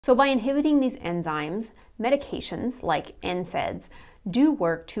So by inhibiting these enzymes, medications like NSAIDs do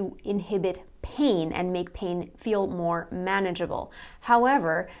work to inhibit pain and make pain feel more manageable.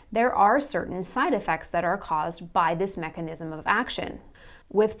 However, there are certain side effects that are caused by this mechanism of action.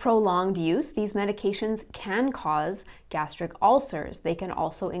 With prolonged use, these medications can cause gastric ulcers. They can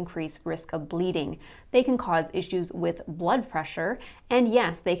also increase risk of bleeding. They can cause issues with blood pressure, and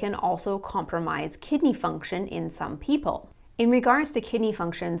yes, they can also compromise kidney function in some people. In regards to kidney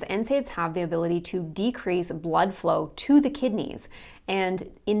functions, NSAIDs have the ability to decrease blood flow to the kidneys, and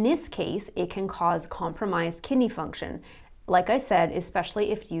in this case, it can cause compromised kidney function. Like I said,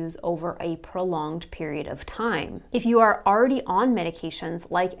 especially if used over a prolonged period of time. If you are already on medications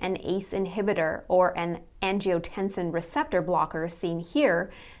like an ACE inhibitor or an angiotensin receptor blocker seen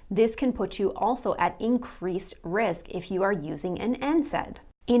here, this can put you also at increased risk if you are using an NSAID.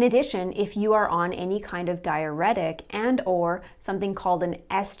 In addition, if you are on any kind of diuretic and/or something called an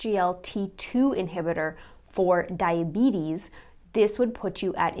SGLT2 inhibitor for diabetes, this would put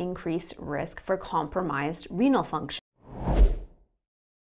you at increased risk for compromised renal function.